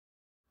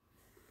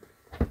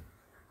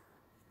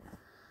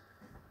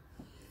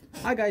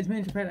Hi guys,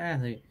 Miniature Pet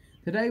Athlete.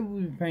 Today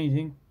we'll be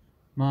painting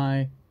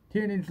my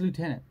Tyrannid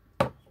Lieutenant.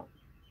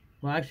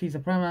 Well, actually he's a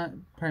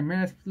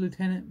Primaris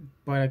Lieutenant,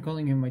 but I'm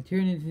calling him my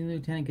Tyrannid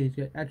Lieutenant because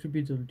he's got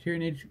attributes of a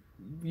Tyrannid.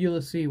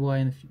 You'll see why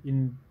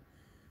in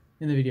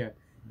the video.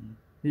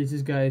 This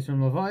is guys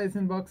from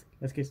Leviathan box.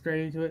 Let's get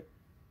straight into it.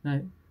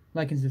 Now,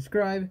 like and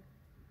subscribe.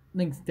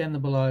 Links down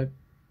below.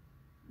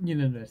 You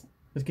know this.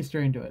 Let's get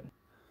straight into it.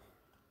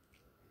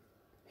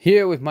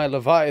 Here with my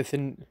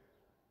Leviathan.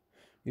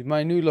 With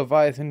my new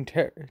Leviathan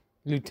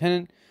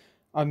Lieutenant,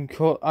 I'm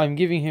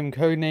giving him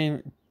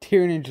codename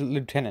Tyrannid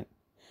Lieutenant.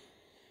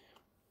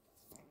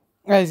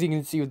 As you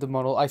can see with the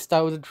model, I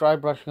start with a dry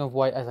brushing of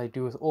white as I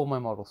do with all my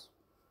models.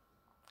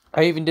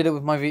 I even did it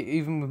with my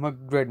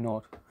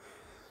Dreadnought.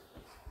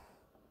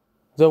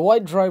 The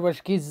white dry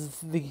brush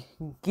gives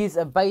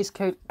a base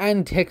coat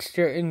and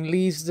texture and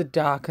leaves the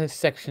darker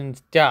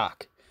sections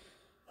dark.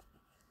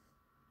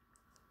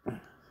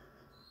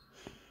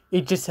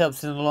 It just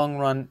helps in the long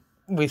run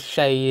with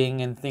shading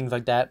and things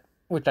like that,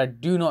 which I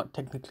do not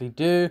technically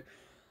do.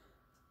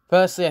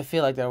 Personally, I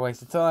feel like they're a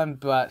waste of time,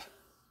 but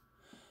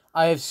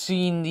I have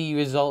seen the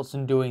results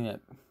in doing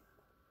it.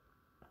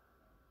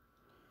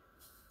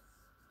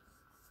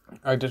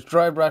 I just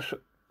dry brush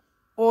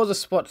all the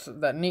spots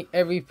that need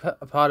every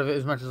part of it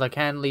as much as I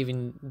can,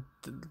 leaving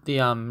the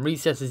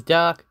recesses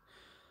dark.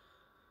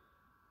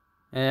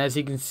 And as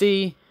you can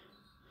see,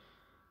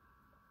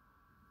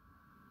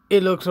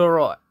 it looks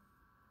alright.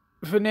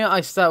 For now, I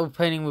start with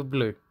painting with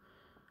blue.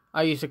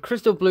 I use a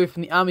crystal blue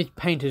from the Army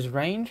Painter's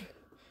range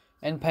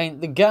and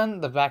paint the gun,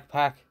 the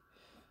backpack,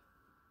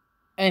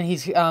 and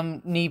his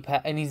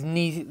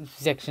knee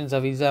sections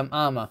of his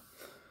armor.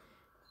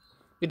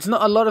 It's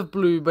not a lot of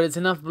blue, but it's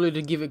enough blue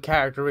to give it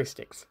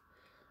characteristics.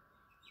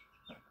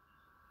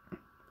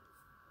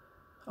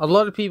 A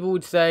lot of people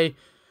would say,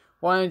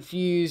 why don't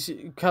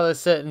you color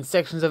certain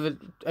sections of it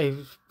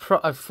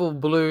a full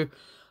blue?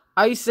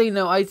 I say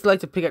no, I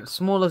like to pick up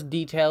smallest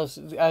details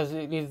as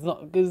it is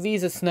not, because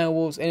these are snow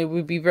wolves and it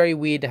would be very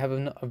weird to have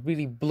a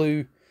really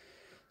blue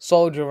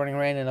soldier running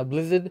around in a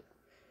blizzard.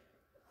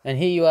 And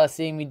here you are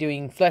seeing me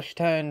doing flesh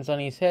tones on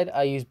his head.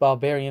 I use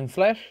barbarian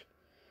flesh.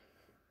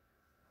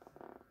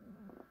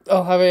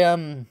 I'll have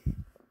a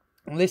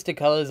list of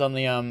colors on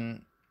the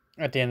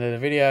at the end of the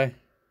video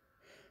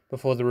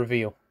before the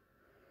reveal.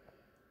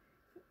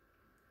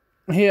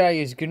 Here I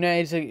use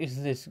grenades. It's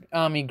this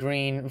army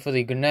green for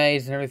the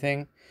grenades and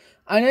everything.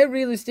 I know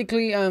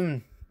realistically,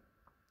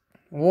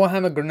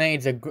 Warhammer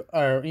grenades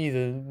are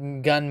either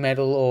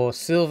gunmetal or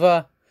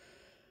silver.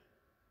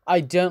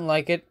 I don't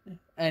like it,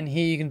 and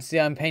here you can see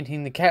I'm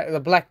painting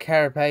the black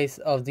carapace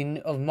of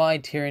my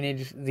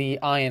Tyrannid, the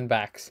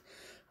Ironbacks.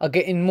 I'll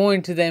get more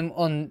into them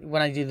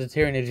when I do the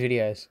Tyrannid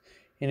videos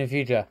in the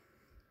future.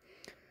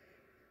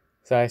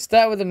 So I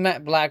start with the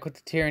matte black with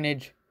the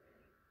Tyrannid,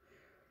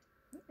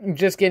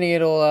 just getting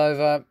it all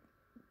over.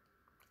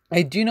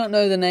 I do not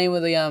know the name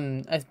of the,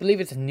 I believe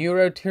it's a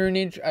Neuro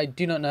Tyrannid, I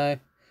do not know.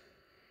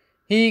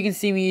 Here you can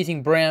see me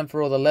using brown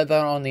for all the leather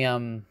on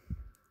the,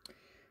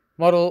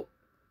 model.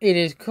 It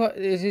is quite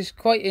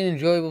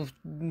an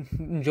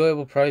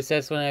enjoyable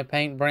process when I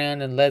paint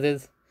brown and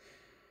leathers.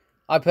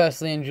 I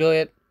personally enjoy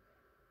it.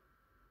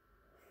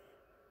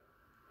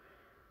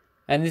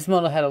 And this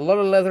model had a lot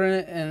of leather in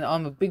it, and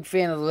I'm a big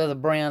fan of the leather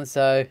brown,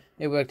 so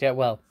it worked out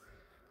well.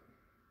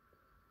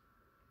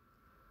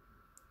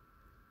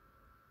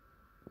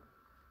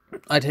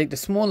 I take the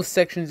smallest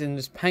sections and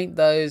just paint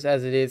those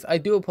as it is. I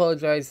do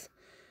apologize.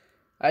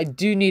 I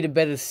do need a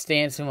better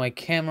stance in my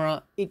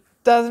camera. It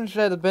doesn't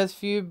show the best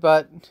view,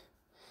 but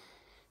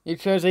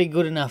it shows a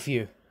good enough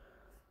view.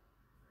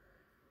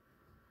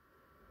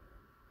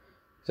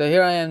 So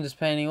here I am just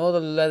painting all the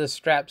leather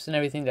straps and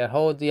everything that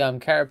hold the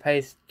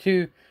carapace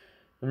to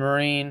the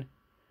Marine.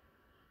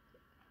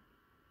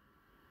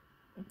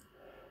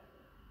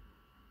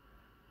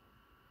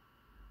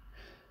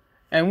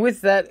 And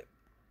with that,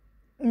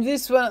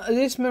 this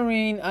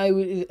Marine,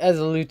 as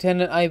a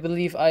lieutenant, I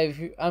believe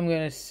I'm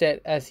going to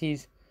set as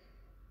he's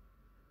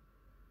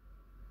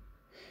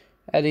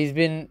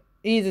been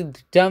either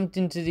dumped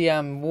into the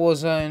war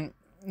zone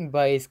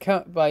by his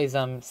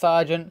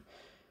sergeant,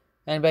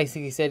 and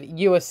basically said,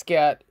 "You a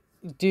scout,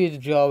 do the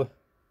job."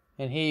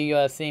 And here you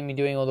are seeing me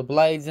doing all the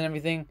blades and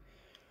everything.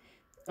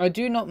 I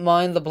do not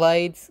mind the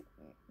blades.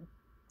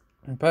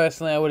 And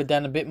personally, I would have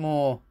done a bit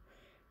more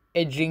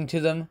edging to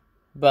them,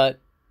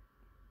 but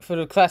for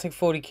the classic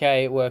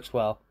 40k, it works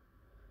well.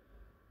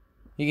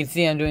 You can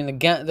see I'm doing the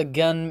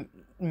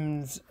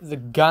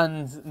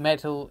gun's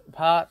metal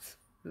parts.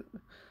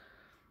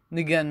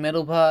 The gun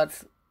metal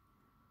parts.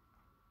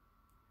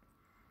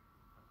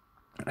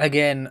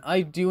 Again,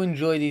 I do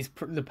enjoy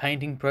the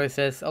painting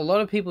process. A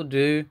lot of people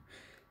do.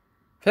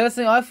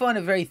 Personally, I find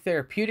it very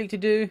therapeutic to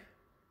do.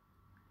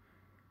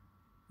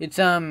 It's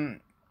a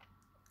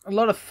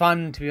lot of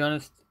fun, to be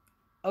honest.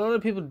 A lot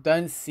of people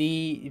don't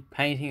see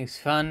painting as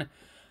fun.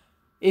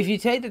 If you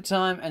take the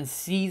time and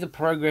see the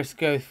progress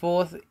go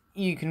forth,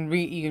 you can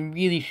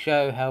really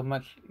show how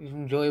much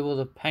enjoyable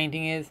the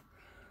painting is.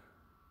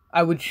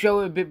 I would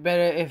show it a bit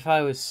better if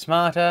I was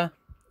smarter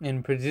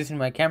and positioned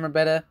my camera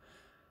better.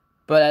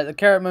 But at the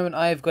current moment,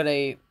 I've got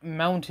a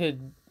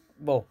mounted,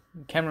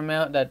 camera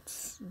mount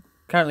that's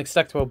currently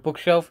stuck to a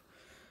bookshelf.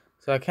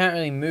 So I can't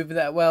really move it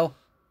that well.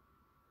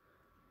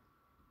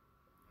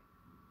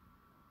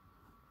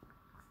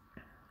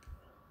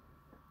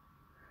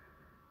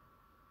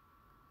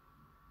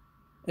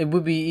 It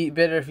would be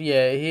better if,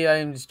 here I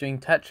am just doing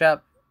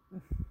touch-up.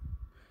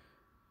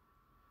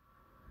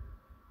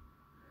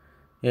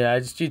 Yeah, I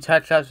just do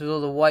touch-ups with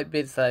all the white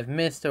bits that I've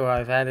missed or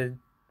I've added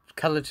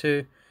color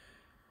to.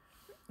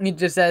 It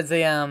just adds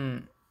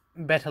a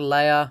better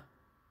layer.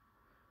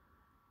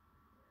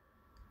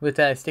 With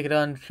that, I stick it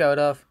on, show it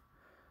off.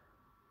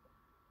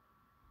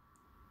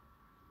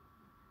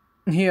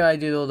 Here I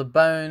do all the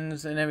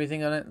bones and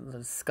everything on it,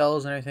 the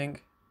skulls and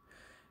everything.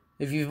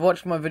 If you've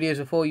watched my videos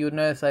before, you would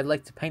notice I'd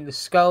like to paint the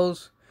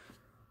skulls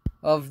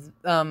of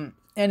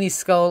any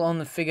skull on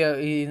the figure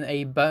in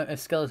a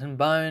skeleton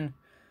bone,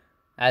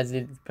 as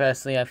it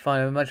personally I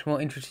find it much more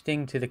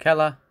interesting to the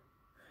color.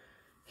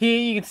 Here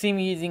you can see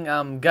me using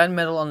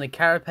gunmetal on the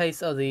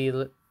carapace of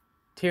the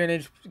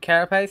Tyrannid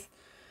carapace.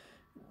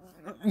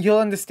 You'll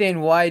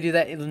understand why I do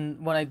that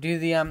when I do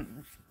the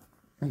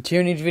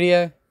Tyrannid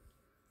video.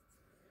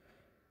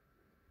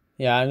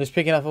 Yeah, I'm just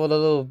picking up all the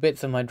little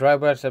bits of my dry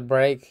brush that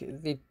break.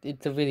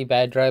 It's a really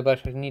bad dry brush.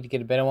 I need to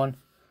get a better one.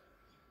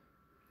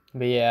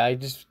 But yeah, I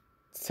just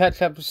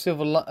touch up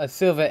a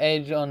silver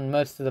edge on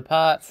most of the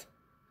parts.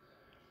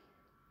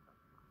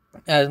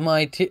 As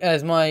my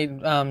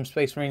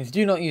Space Marines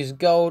do not use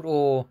gold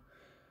or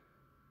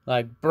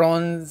like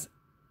bronze,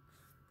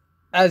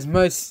 as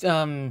most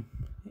Imperial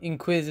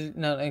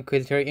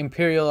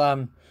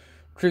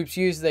troops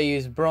use. They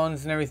use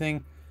bronze and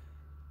everything.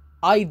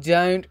 I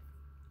do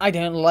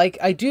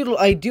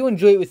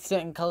enjoy it with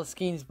certain color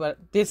schemes, but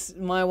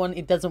my one,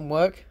 it doesn't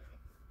work,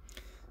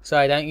 so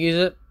I don't use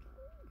it.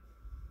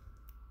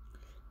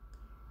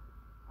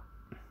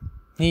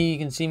 Here you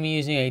can see me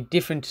using a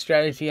different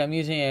strategy. I'm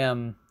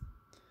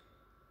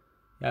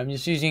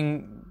just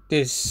using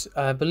this,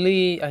 I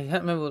believe, I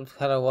can't remember what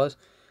color it was,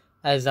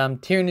 as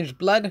Tyrannid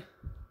blood.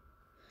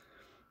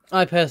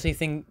 I personally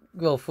think,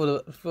 well,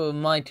 for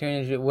my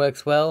Tyrannid it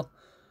works well.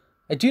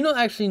 I do not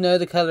actually know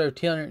the color of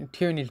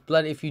Tyrannid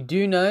blood. If you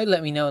do know,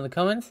 let me know in the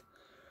comments.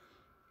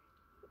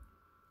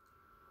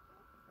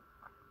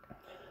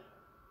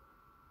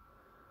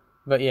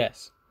 But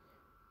yes.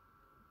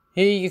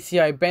 Here you can see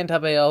I bent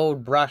up an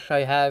old brush I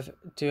have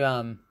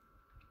to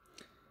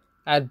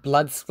add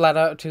blood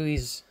splatter to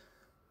this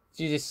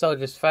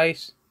soldier's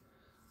face.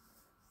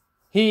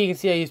 Here you can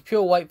see I use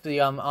pure white for the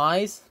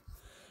eyes.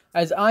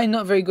 As I'm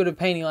not very good at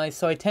painting eyes,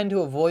 so I tend to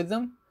avoid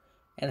them.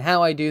 And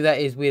how I do that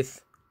is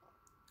with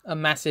a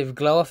massive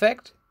glow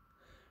effect,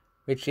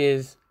 which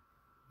is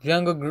the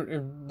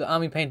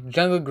army painted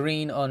jungle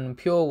green on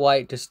pure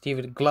white to give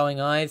it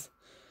glowing eyes.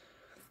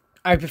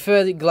 I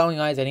prefer the glowing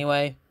eyes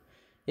anyway.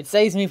 It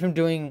saves me from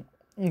doing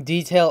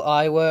detail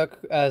eye work,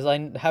 as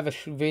I have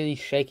really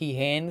shaky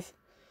hands.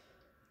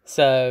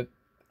 So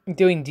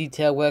doing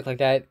detail work like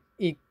that,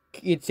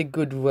 it's a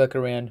good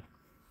workaround.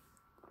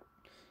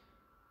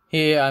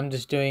 Here I'm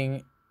just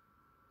doing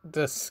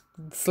the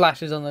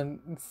slashes on the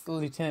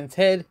lieutenant's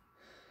head.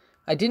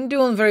 I didn't do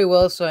them very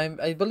well, so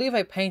I believe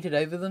I painted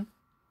over them.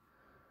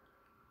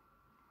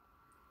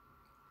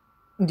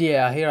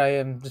 Yeah, here I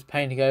am just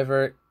painting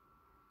over it.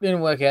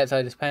 Didn't work out, so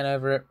I just paint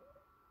over it.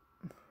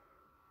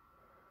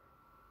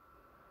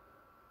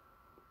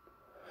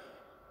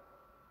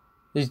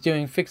 Just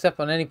doing fix up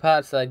on any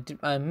parts that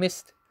I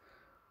missed.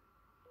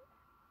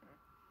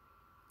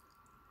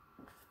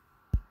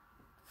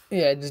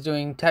 Yeah, just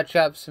doing touch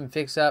ups and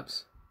fix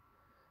ups.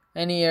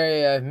 Any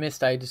area I've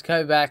missed, I just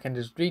go back and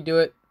just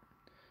redo it.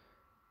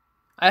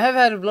 I have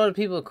had a lot of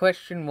people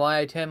question why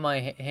I turn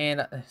my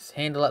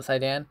handle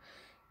upside down.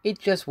 It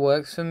just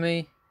works for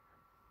me.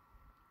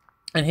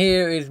 And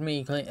here is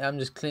me. I'm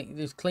just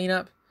clean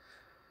up.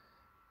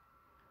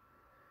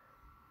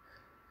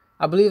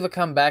 I believe I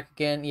come back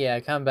again. Yeah,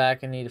 I come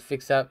back and need to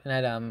fix up and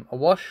add a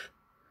wash.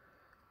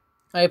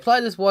 I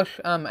apply this wash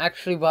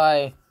actually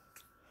by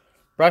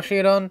brushing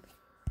it on,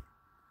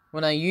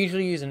 when I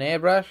usually use an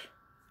airbrush.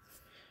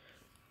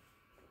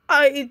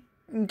 It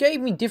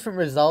gave me different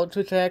results,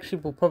 which I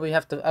actually will probably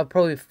I'll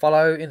probably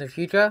follow in the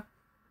future.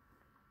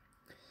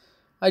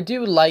 I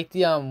do like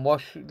the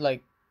wash,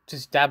 like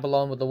just dabble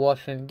on with the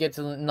wash, and it gets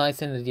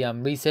nice into the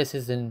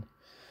recesses and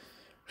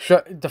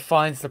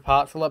defines the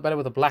parts a lot better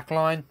with a black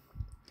line.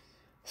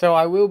 So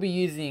I will be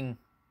using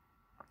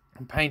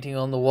painting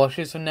on the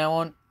washes from now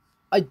on.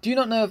 I do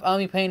not know if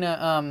Army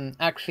Painter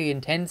actually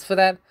intends for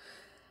that.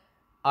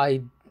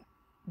 I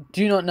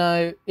do not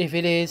know if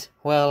it is.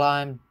 Well,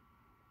 I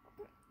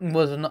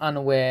was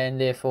unaware,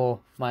 and therefore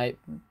my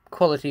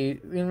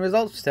quality in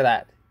results to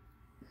that.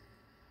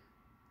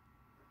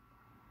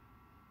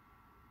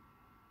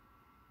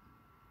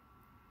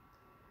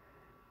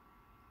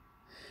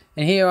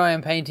 And here I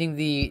am painting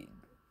the,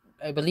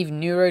 I believe,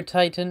 Neuro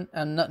Tyrannid.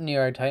 I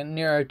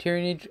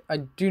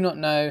do not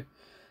know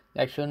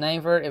the actual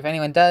name for it. If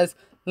anyone does,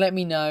 let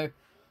me know,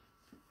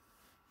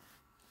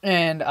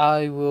 and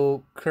I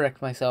will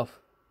correct myself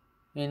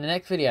in the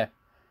next video.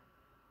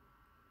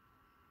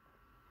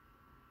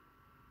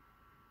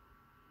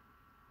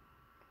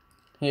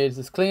 Here's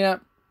this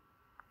cleanup,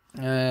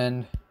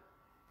 and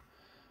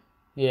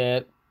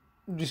yeah,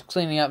 just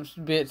cleaning up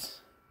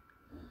bits.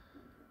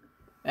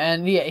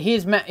 And yeah,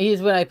 here's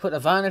when I put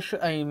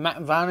a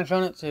matte varnish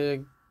on it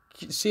to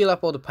seal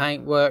up all the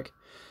paint work,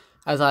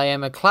 as I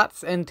am a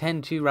klutz and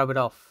tend to rub it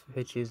off,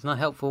 which is not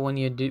helpful when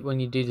you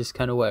do this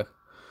kind of work.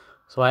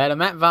 So I had a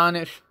matte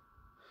varnish.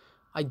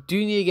 I do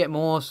need to get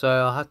more, so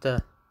I'll have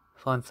to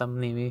find some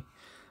near me.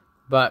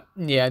 But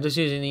yeah, just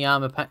using the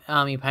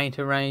Army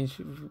Painter range,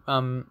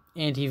 I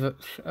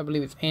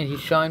believe it's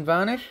anti-shine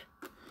varnish.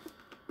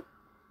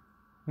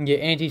 Yeah,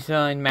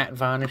 anti-shine matte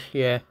varnish.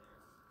 Yeah.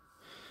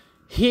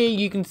 Here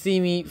you can see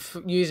me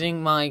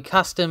using my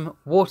custom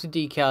water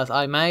decals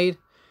I made.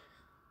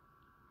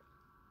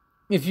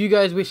 If you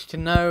guys wish to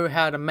know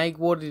how to make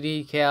water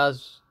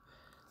decals,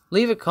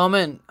 leave a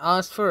comment,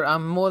 ask for it.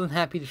 I'm more than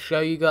happy to show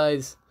you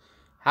guys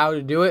how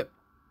to do it.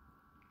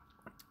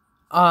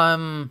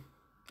 I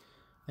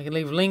can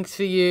leave links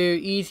for you,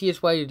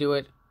 easiest way to do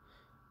it,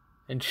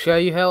 and show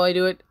you how I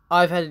do it.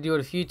 I've had to do it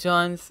a few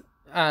times,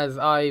 as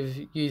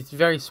I've used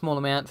very small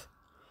amounts.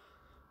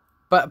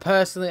 But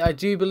personally, I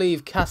do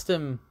believe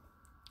custom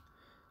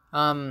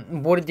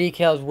water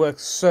decals work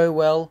so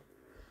well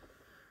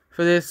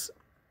for this.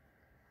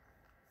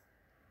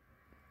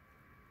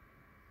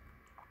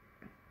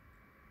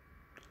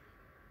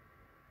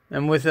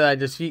 And with it, I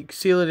just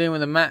seal it in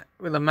with a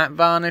matte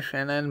varnish,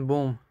 and then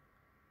boom,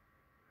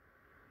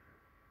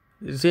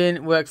 it's in.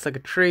 It works like a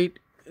treat.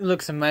 It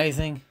looks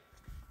amazing.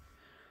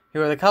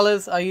 Here are the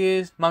colors I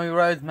used: Mummy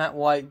Rose, matte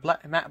white,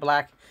 matte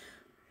black,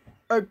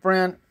 oak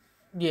brown.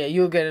 Yeah,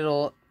 you'll get it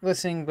all.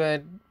 Glistening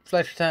bird,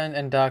 flesh tone,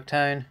 and dark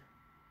tone.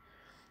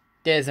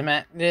 There's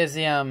the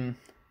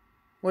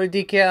water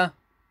decal.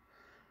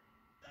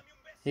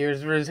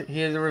 Here's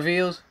the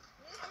reveals.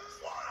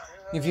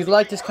 If you'd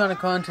like this kind of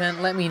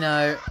content, let me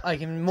know. I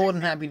can more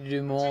than happy to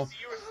do more.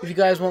 If you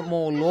guys want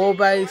more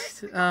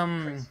lore-based,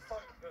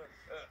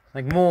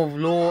 like more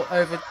lore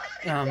over,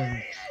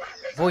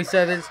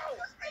 voiceovers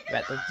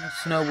about the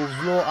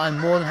Snowball's lore, I'm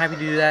more than happy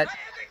to do that.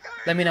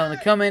 Let me know in the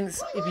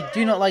comments. If you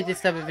do not like this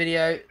type of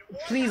video,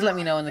 please let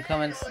me know in the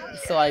comments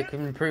so I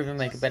can improve and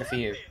make it better for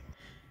you.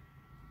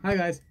 Hi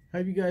guys,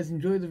 hope you guys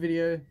enjoyed the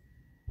video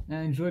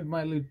and enjoyed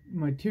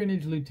my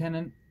Tyrannid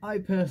Lieutenant. I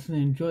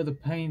personally enjoy the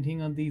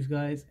painting on these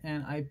guys,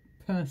 and I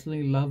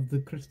personally love the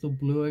crystal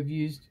blue I've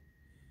used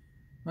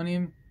on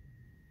him.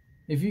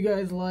 If you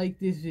guys like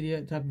this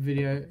type of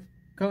video,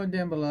 comment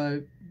down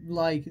below,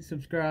 like,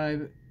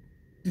 subscribe,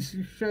 just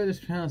show this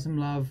channel some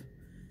love.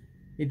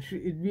 It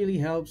really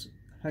helps.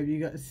 Hope you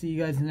guys see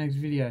you guys in the next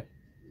video.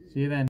 See you then.